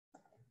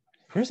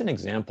Here's an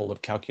example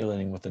of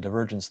calculating with the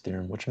divergence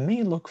theorem, which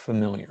may look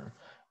familiar.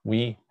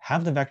 We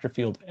have the vector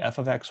field f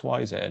of x,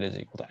 y, z is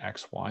equal to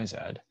x, y, z,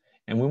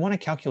 and we want to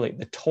calculate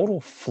the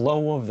total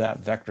flow of that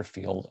vector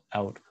field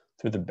out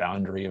through the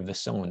boundary of the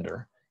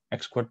cylinder.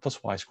 X squared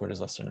plus y squared is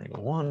less than or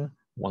equal to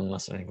 1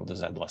 less than or equal to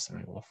z less than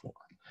or equal to 4.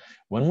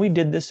 When we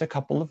did this a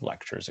couple of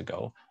lectures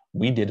ago,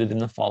 we did it in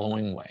the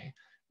following way.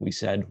 We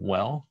said,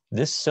 well,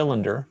 this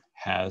cylinder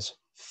has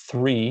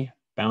 3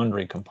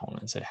 boundary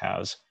components. It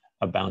has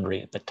a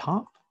boundary at the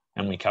top,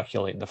 and we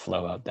calculate the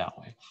flow out that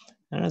way.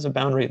 And it has a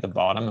boundary at the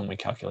bottom, and we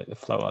calculate the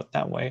flow out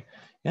that way.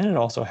 And it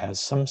also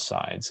has some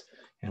sides,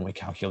 and we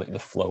calculate the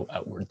flow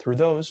outward through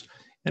those.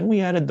 And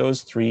we added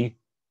those 3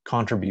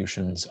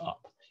 contributions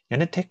up.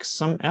 And it takes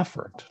some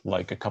effort,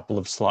 like a couple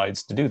of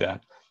slides to do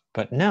that.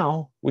 But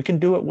now we can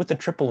do it with the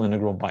triple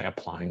integral by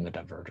applying the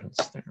divergence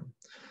theorem.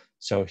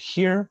 So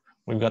here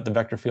we've got the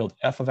vector field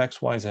f of x,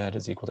 y, z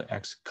is equal to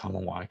x comma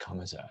y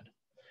comma z.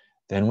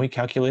 Then we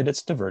calculate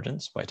its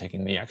divergence by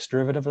taking the x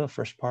derivative of the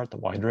first part, the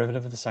y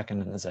derivative of the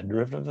second, and the z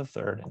derivative of the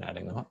third, and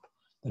adding them up.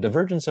 The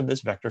divergence of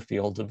this vector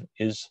field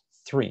is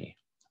 3,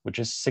 which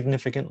is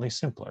significantly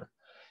simpler.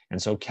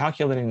 And so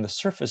calculating the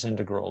surface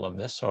integral of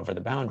this over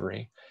the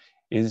boundary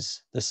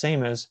is the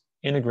same as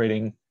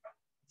integrating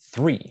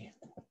 3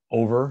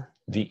 over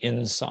the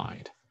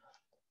inside.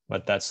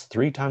 But that's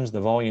 3 times the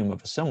volume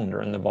of a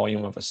cylinder, and the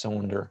volume of a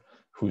cylinder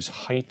whose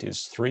height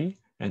is 3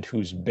 and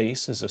whose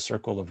base is a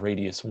circle of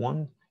radius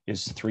 1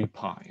 is 3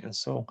 pi. And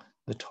so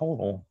the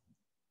total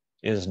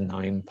is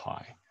 9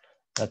 pi.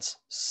 That's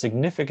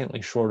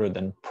significantly shorter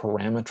than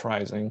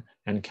parametrizing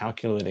and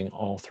calculating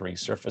all 3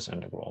 surface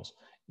integrals,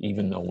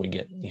 even though we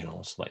get,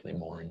 slightly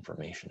more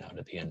information out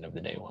at the end of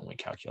the day when we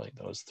calculate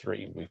those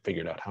 3. We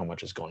figured out how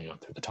much is going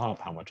out through the top,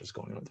 how much is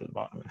going out through the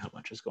bottom, and how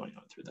much is going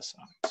out through the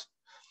sides.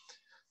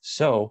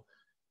 So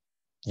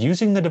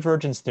using the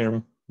divergence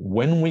theorem,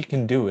 when we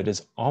can do it,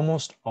 is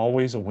almost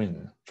always a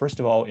win. First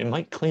of all, it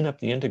might clean up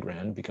the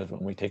integrand, because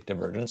when we take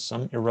divergence,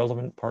 some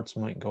irrelevant parts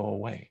might go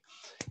away.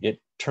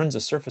 It turns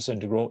a surface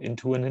integral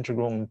into an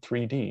integral in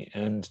 3D.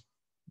 And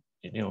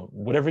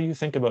whatever you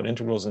think about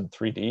integrals in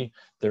 3D,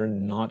 they're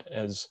not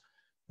as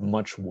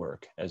much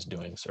work as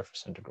doing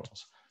surface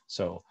integrals.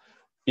 So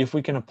if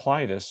we can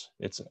apply this,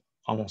 it's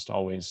almost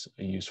always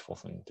a useful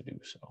thing to do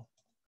so.